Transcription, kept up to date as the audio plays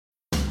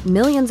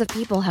Millions of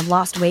people have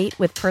lost weight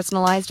with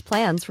personalized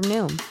plans from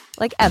Noom.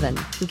 Like Evan,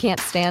 who can't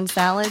stand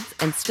salads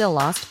and still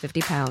lost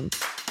 50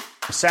 pounds.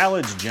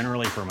 Salads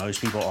generally for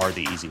most people are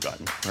the easy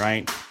button,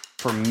 right?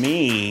 For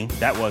me,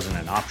 that wasn't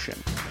an option.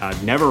 I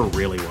never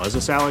really was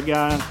a salad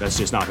guy. That's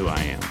just not who I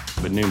am.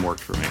 But Noom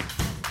worked for me.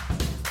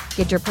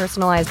 Get your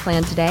personalized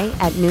plan today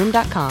at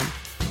Noom.com.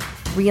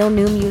 Real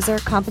Noom user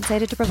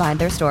compensated to provide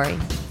their story.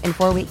 In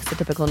 4 weeks, the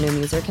typical Noom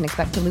user can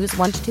expect to lose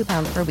 1 to 2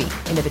 pounds per week.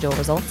 Individual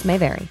results may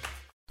vary.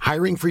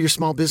 Hiring for your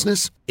small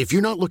business? If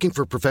you're not looking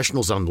for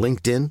professionals on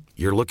LinkedIn,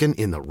 you're looking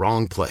in the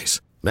wrong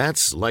place.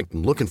 That's like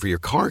looking for your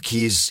car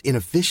keys in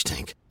a fish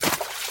tank.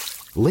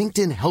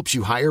 LinkedIn helps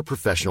you hire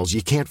professionals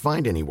you can't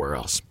find anywhere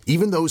else,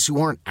 even those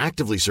who aren't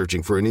actively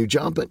searching for a new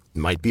job but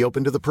might be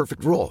open to the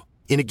perfect role.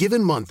 In a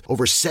given month,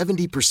 over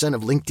 70%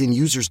 of LinkedIn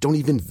users don't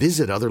even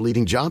visit other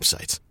leading job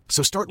sites.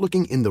 So start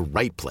looking in the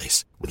right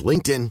place. With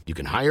LinkedIn, you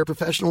can hire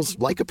professionals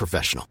like a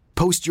professional.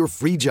 Post your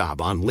free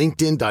job on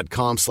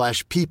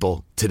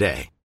linkedin.com/people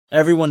today.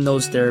 Everyone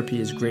knows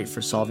therapy is great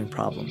for solving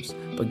problems,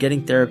 but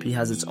getting therapy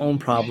has its own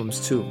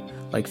problems too,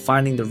 like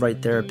finding the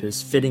right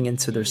therapist, fitting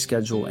into their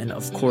schedule, and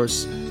of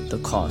course,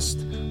 the cost.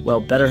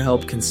 Well,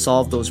 BetterHelp can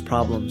solve those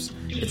problems.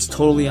 It's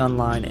totally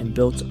online and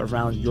built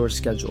around your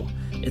schedule.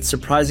 It's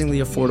surprisingly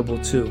affordable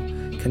too.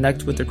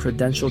 Connect with a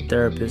credentialed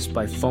therapist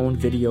by phone,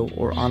 video,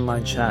 or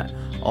online chat,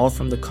 all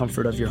from the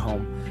comfort of your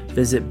home.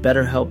 Visit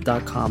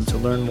BetterHelp.com to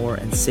learn more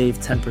and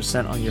save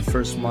 10% on your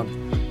first month.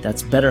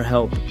 That's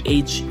BetterHelp,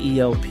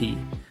 H-E-L-P.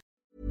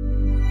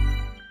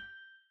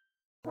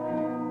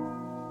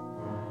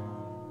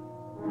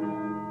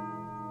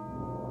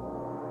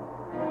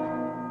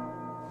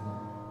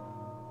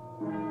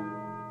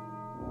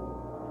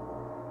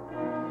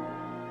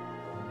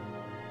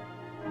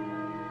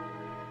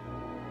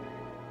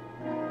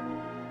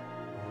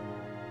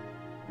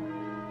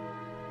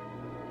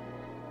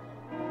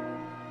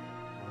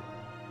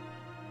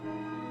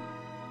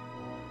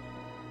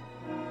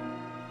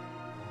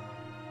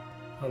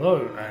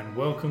 Hello and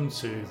welcome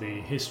to the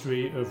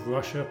History of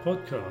Russia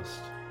podcast.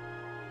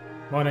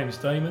 My name is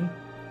Damon,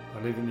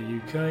 I live in the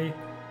UK,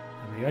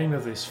 and the aim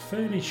of this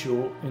fairly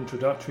short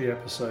introductory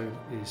episode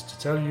is to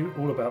tell you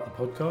all about the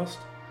podcast,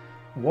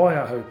 why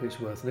I hope it's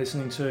worth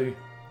listening to,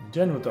 the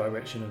general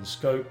direction and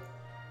scope,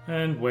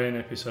 and when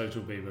episodes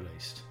will be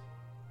released.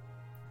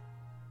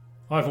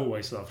 I've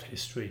always loved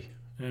history,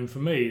 and for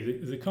me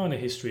the kind of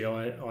history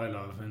I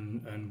love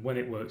and when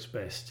it works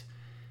best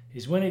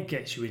is when it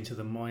gets you into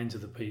the minds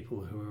of the people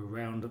who were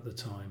around at the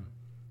time,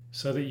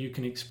 so that you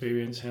can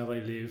experience how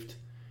they lived,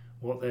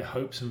 what their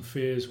hopes and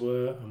fears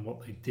were, and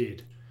what they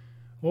did.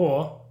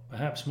 Or,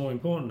 perhaps more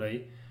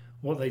importantly,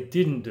 what they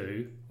didn't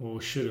do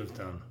or should have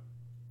done.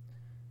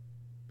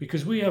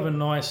 Because we have a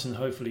nice and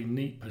hopefully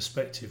neat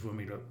perspective when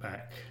we look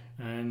back,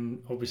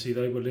 and obviously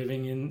they were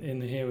living in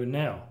the here and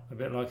now, a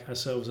bit like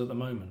ourselves at the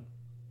moment.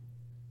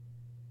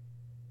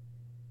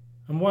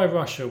 And why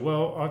Russia?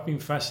 Well, I've been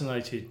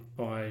fascinated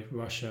by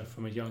Russia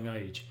from a young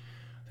age.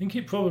 I think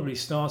it probably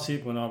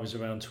started when I was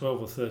around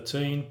 12 or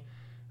 13.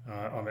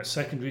 I'm at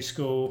secondary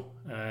school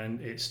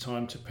and it's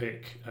time to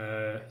pick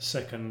a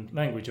second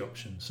language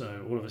option.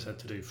 So all of us had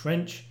to do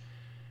French.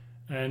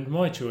 And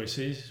my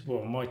choice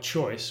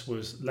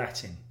was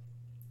Latin.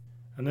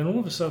 And then all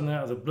of a sudden,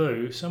 out of the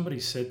blue,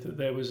 somebody said that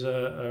there was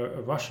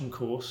a Russian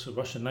course, a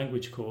Russian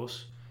language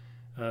course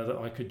that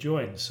I could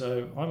join.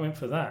 So I went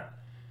for that.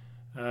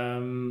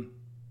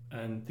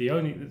 And the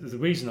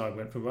reason I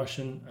went for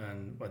Russian,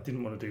 and I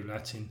didn't want to do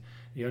Latin,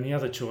 the only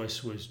other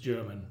choice was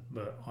German,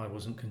 but I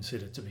wasn't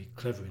considered to be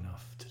clever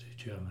enough to do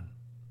German.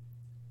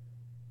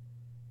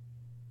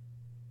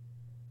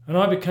 And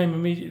I became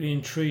immediately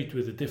intrigued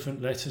with the different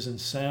letters and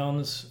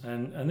sounds,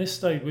 and this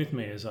stayed with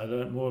me as I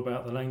learnt more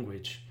about the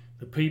language,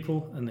 the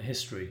people and the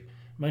history,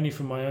 mainly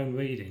from my own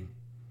reading.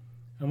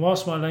 And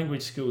whilst my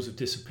language skills have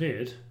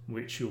disappeared,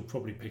 which you'll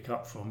probably pick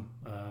up from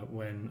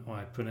when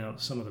I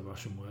pronounce some of the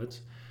Russian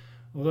words,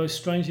 although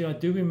strangely I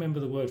do remember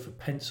the word for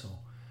pencil,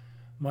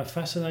 my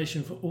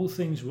fascination for all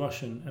things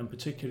Russian and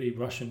particularly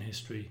Russian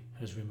history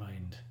has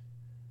remained.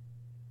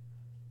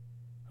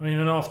 I mean,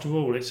 and after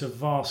all, it's a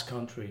vast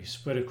country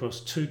spread across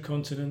 2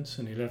 continents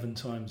and 11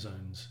 time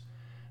zones,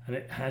 and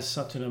it has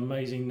such an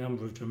amazing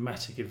number of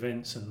dramatic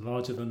events and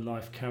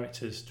larger-than-life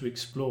characters to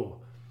explore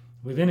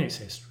within its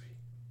history.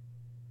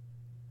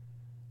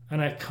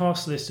 And our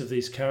cast list of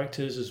these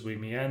characters as we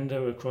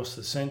meander across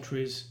the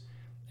centuries,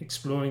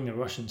 exploring the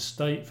Russian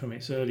state from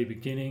its early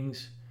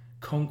beginnings,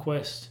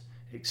 conquest,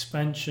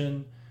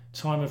 expansion,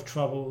 time of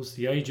troubles,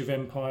 the age of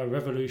empire,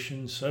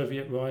 revolution,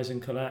 Soviet rise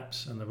and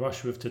collapse, and the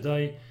Russia of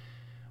today,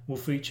 will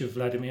feature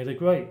Vladimir the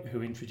Great,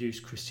 who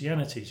introduced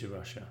Christianity to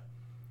Russia.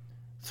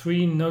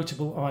 3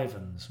 notable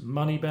Ivans,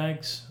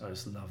 Moneybags, I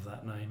just love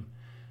that name,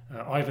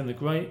 Ivan the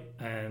Great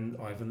and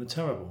Ivan the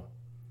Terrible.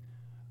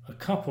 A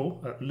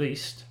couple, at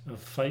least, of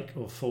fake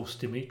or false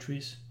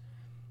Dimitris,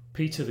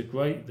 Peter the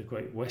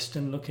great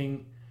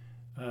Western-looking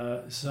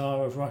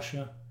Tsar of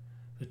Russia,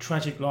 the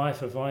tragic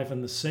life of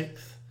Ivan VI,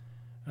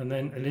 and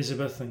then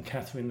Elizabeth and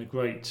Catherine the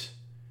Great,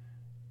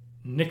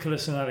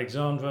 Nicholas and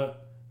Alexandra,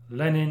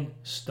 Lenin,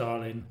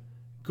 Stalin,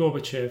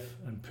 Gorbachev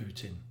and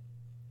Putin,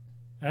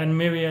 and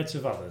myriads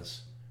of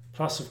others,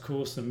 plus of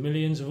course the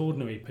millions of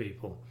ordinary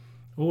people,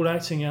 all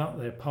acting out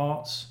their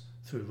parts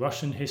through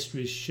Russian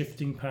history's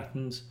shifting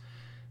patterns,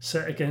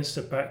 set against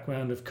a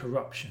background of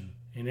corruption,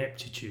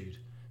 ineptitude,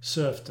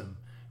 serfdom,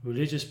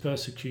 religious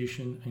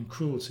persecution and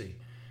cruelty,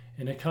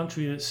 in a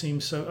country that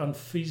seems so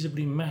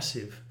unfeasibly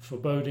massive,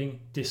 foreboding,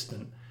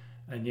 distant,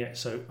 and yet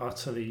so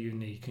utterly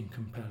unique and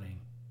compelling.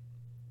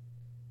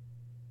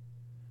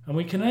 And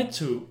we can add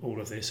to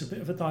all of this a bit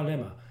of a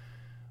dilemma.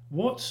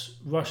 What's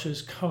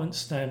Russia's current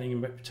standing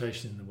and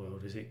reputation in the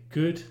world? Is it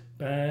good,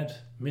 bad,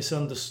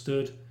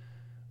 misunderstood,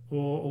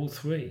 or all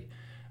three?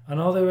 And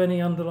are there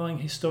any underlying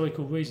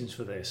historical reasons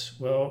for this?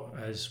 Well,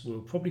 as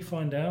we'll probably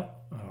find out,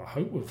 or I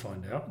hope we'll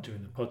find out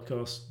during the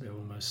podcast, there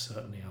almost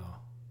certainly are.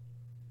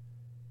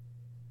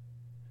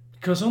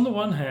 Because on the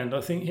one hand,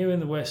 I think here in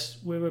the West,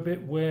 we're a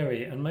bit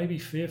wary and maybe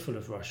fearful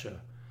of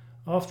Russia.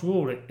 After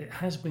all, it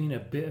has been a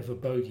bit of a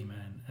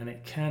bogeyman, and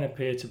it can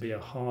appear to be a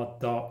hard,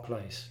 dark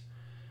place.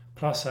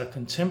 Plus, our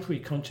contemporary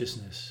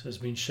consciousness has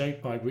been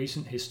shaped by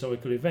recent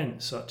historical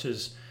events such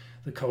as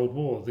the Cold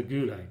War, the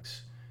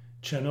Gulags,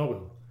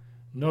 Chernobyl,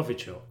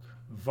 Novichok,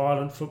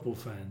 violent football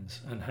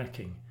fans and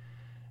hacking.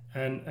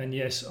 And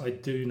yes, I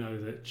do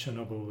know that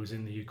Chernobyl was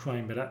in the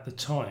Ukraine, but at the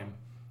time,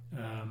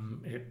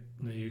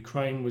 the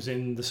Ukraine was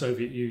in the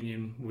Soviet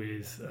Union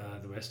with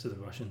the rest of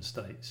the Russian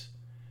states.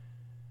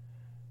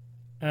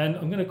 And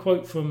I'm going to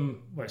quote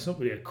from, well, it's not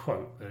really a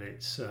quote, but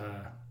it's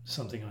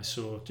something I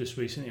saw just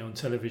recently on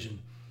television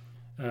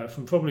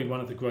from probably one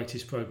of the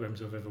greatest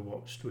programs I've ever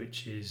watched,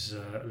 which is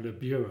Le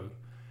Bureau,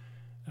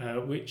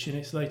 which in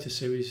its later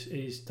series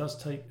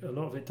a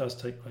lot of it does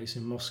take place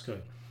in Moscow.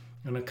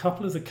 And a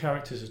couple of the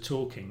characters are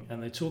talking,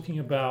 and they're talking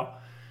about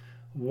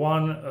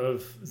one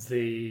of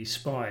the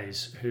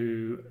spies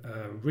who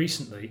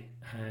recently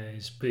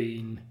has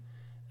been,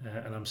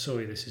 and I'm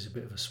sorry this is a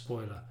bit of a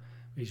spoiler,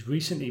 he's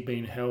recently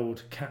been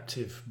held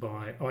captive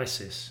by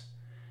ISIS,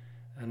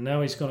 and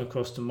now he's gone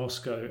across to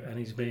Moscow and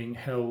he's being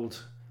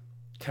held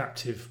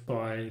captive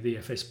by the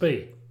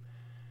FSB.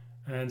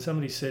 And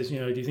somebody says, do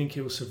you think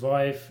he'll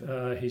survive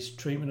his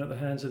treatment at the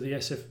hands of the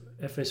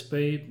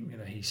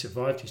FSB? He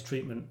survived his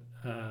treatment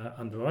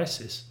under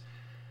ISIS.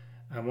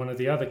 And one of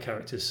the other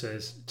characters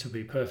says, to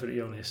be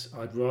perfectly honest,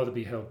 I'd rather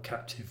be held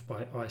captive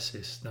by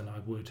ISIS than I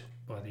would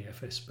by the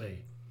FSB.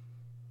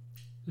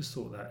 Just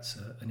thought that's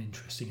an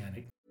interesting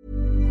anecdote.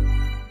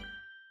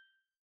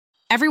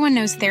 Everyone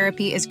knows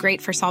therapy is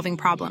great for solving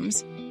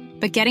problems,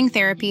 but getting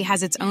therapy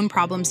has its own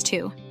problems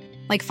too,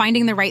 like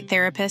finding the right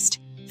therapist,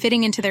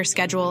 fitting into their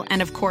schedule,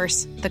 and of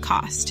course, the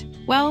cost.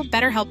 Well,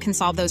 BetterHelp can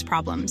solve those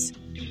problems.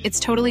 It's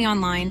totally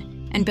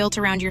online and built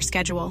around your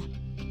schedule.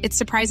 It's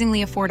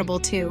surprisingly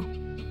affordable too.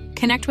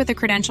 Connect with a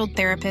credentialed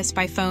therapist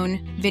by phone,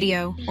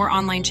 video, or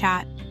online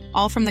chat,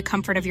 all from the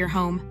comfort of your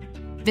home.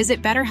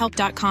 Visit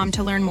BetterHelp.com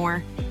to learn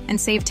more and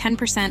save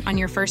 10% on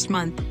your first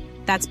month.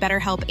 That's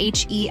BetterHelp,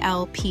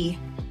 H-E-L-P.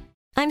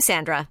 I'm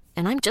Sandra,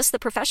 and I'm just the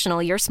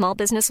professional your small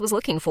business was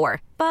looking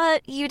for.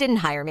 But you didn't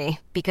hire me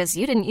because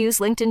you didn't use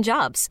LinkedIn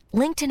Jobs.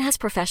 LinkedIn has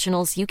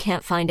professionals you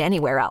can't find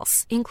anywhere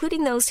else,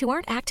 including those who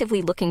aren't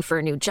actively looking for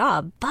a new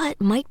job, but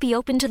might be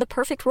open to the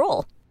perfect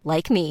role,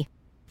 like me.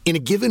 In a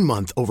given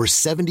month, over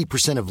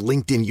 70% of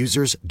LinkedIn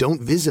users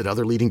don't visit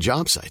other leading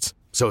job sites.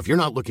 So if you're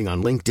not looking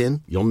on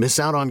LinkedIn, you'll miss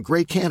out on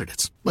great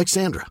candidates like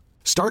Sandra.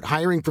 Start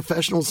hiring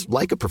professionals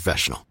like a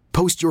professional.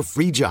 Post your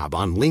free job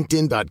on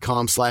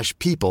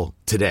linkedin.com/people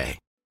today.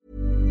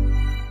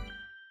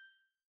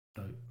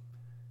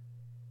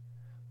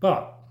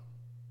 But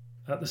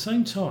at the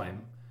same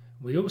time,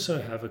 we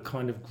also have a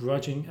kind of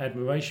grudging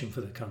admiration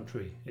for the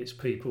country, its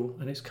people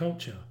and its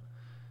culture.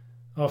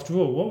 After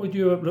all, what would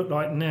Europe look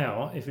like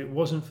now if it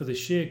wasn't for the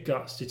sheer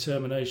guts,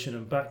 determination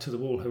and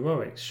back-to-the-wall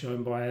heroics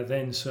shown by our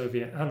then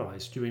Soviet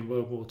allies during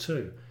World War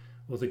II,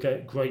 or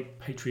the Great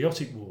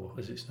Patriotic War,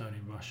 as it's known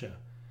in Russia?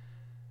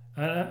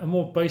 At a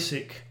more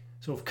basic,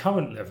 sort of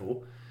current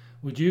level,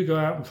 would you go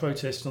out and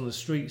protest on the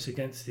streets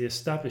against the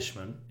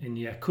establishment in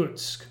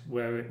Yakutsk,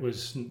 where it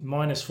was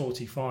minus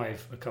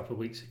 45 a couple of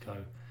weeks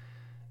ago?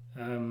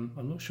 I'm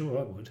not sure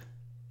I would.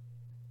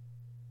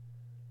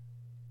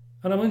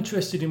 And I'm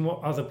interested in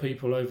what other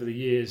people over the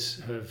years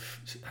have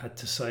had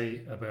to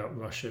say about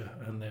Russia,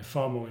 and they're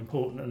far more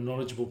important and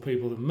knowledgeable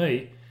people than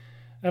me.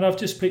 And I've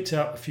just picked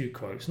out a few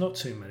quotes, not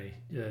too many,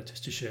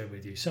 just to share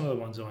with you. Some of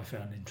the ones I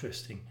found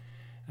interesting.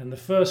 And the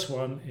first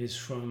one is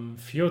from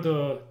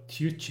Fyodor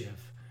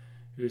Tyutchev,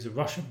 who is a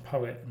Russian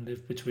poet and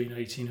lived between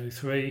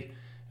 1803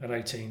 and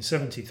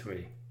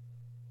 1873.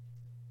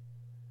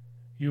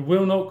 You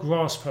will not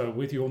grasp her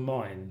with your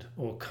mind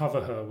or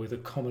cover her with a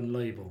common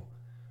label,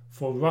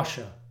 for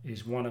Russia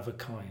is one of a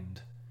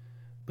kind.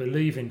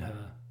 Believe in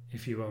her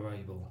if you are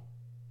able.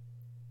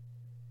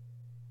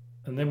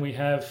 And then we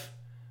have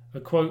a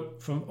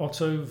quote from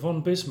Otto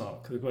von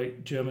Bismarck, the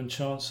great German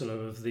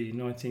Chancellor of the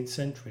 19th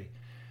century.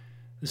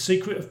 The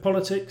secret of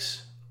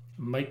politics,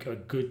 make a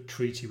good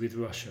treaty with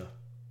Russia.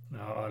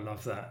 Now, I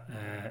love that.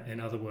 In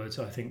other words,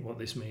 I think what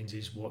this means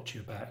is watch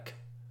your back.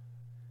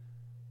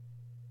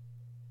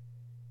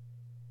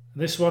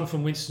 This one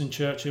from Winston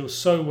Churchill,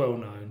 so well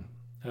known.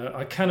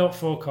 I cannot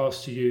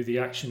forecast to you the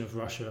action of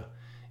Russia.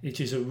 It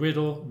is a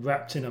riddle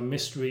wrapped in a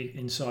mystery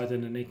inside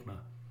an enigma.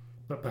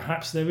 But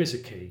perhaps there is a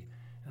key,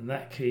 and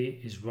that key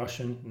is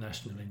Russian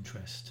national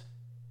interest.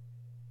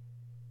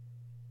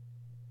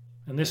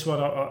 And this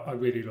one I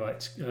really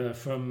liked,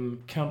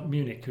 from Count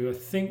Munich, who I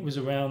think was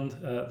around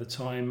the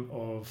time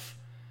of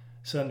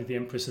certainly the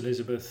Empress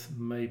Elizabeth,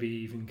 maybe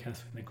even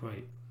Catherine the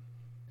Great.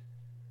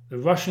 The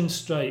Russian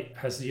state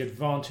has the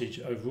advantage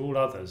over all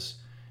others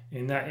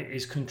in that it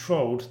is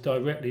controlled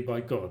directly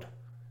by God.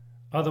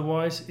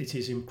 Otherwise, it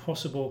is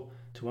impossible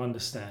to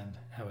understand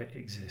how it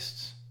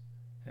exists.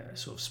 Yeah, it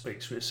sort of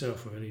speaks for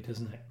itself really,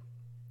 doesn't it?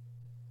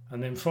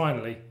 And then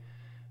finally,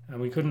 and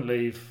we couldn't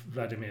leave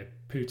Vladimir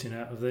Putin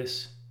out of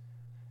this,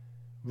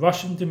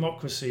 Russian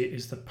democracy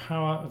is the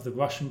power of the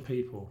Russian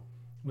people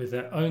with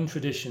their own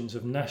traditions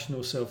of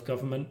national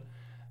self-government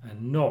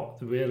and not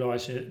the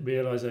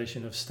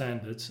realisation of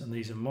standards, and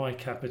these are my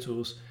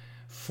capitals,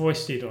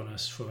 foisted on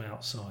us from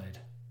outside.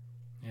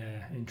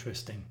 Yeah,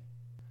 interesting.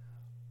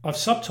 I've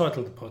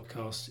subtitled the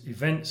podcast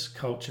Events,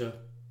 Culture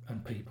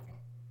and People,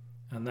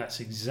 and that's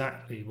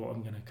exactly what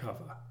I'm going to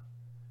cover.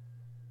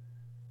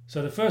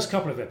 So the first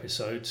couple of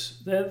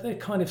episodes, they're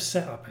kind of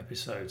set-up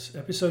episodes.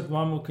 Episode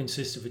 1 will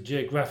consist of a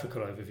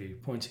geographical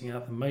overview, pointing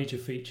out the major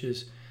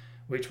features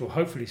which will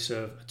hopefully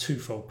serve a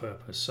twofold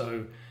purpose.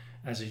 So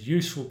as a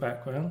useful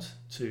background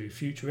to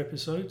future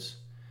episodes,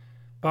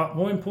 but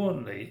more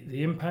importantly,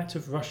 the impact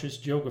of Russia's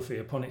geography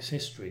upon its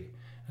history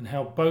and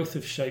how both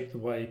have shaped the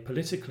way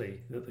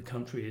politically that the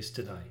country is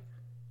today.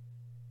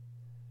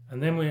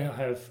 And then we'll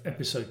have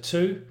episode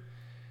 2,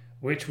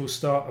 which will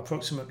start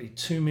approximately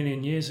 2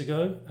 million years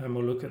ago, and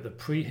we'll look at the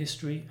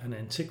prehistory and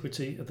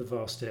antiquity of the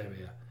vast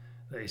area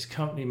that is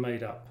currently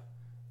made up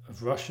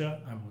of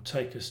Russia and will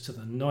take us to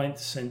the 9th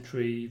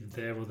century,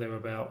 there or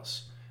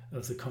thereabouts,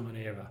 of the Common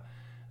Era.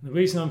 And the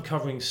reason I'm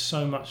covering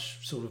so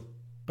much sort of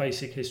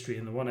basic history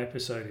in the one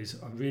episode is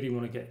I really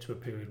want to get to a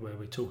period where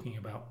we're talking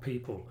about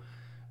people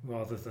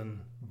rather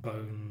than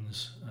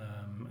bones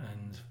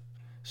and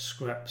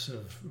scraps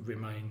of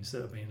remains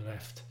that have been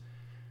left.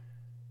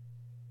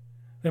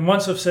 Then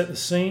once I've set the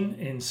scene,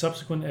 in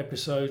subsequent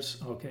episodes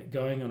I'll get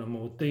going on a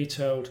more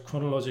detailed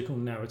chronological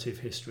narrative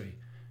history,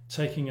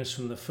 taking us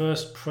from the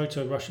first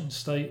proto-Russian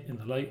state in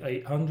the late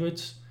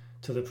 800s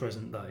to the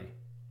present day.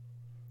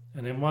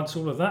 And then once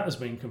all of that has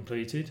been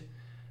completed,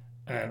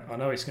 and I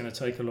know it's going to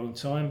take a long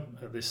time,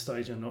 at this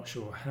stage I'm not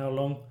sure how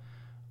long,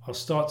 I'll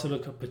start to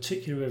look at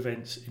particular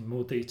events in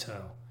more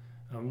detail.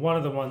 And one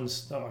of the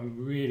ones that I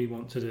really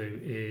want to do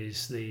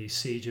is the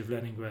Siege of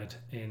Leningrad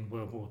in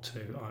World War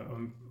II.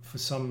 For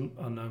some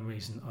unknown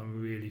reason,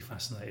 I'm really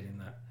fascinated in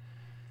that.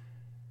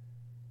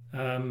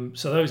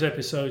 So those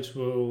episodes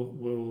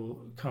will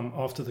come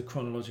after the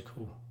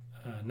chronological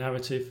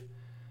narrative,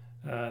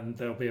 and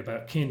they'll be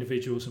about key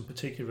individuals and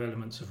particular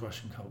elements of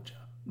Russian culture.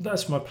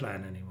 That's my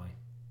plan anyway.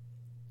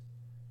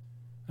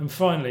 And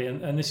finally,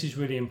 and this is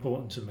really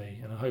important to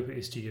me, and I hope it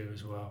is to you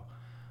as well,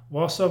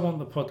 whilst I want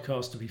the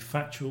podcast to be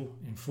factual,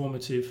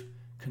 informative,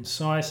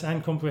 concise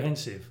and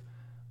comprehensive,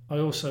 I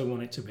also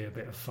want it to be a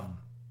bit of fun.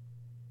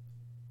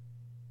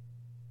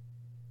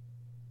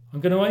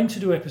 I'm going to aim to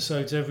do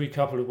episodes every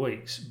couple of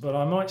weeks, but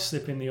I might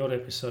slip in the odd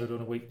episode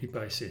on a weekly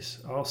basis.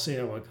 I'll see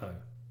how I go.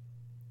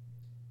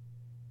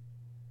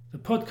 The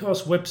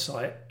podcast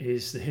website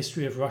is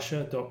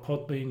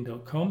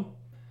thehistoryofrussia.podbean.com,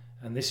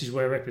 and this is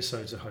where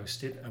episodes are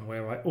hosted and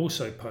where I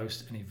also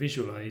post any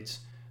visual aids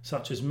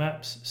such as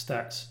maps,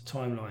 stats,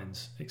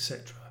 timelines,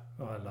 etc.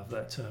 Oh, I love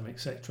that term,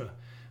 etc.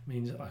 It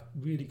means I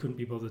really couldn't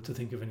be bothered to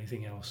think of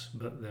anything else,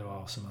 but there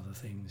are some other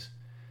things.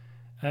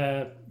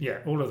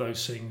 All of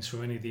those things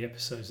for any of the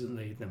episodes that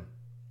need them.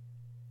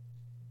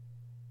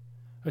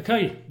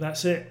 Okay,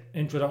 that's it.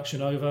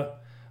 Introduction over.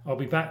 I'll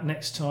be back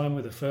next time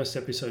with the first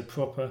episode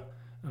proper,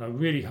 and I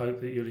really hope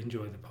that you'll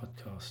enjoy the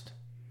podcast.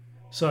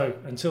 So,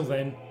 until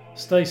then,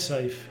 stay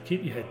safe,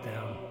 keep your head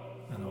down,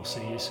 and I'll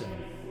see you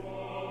soon.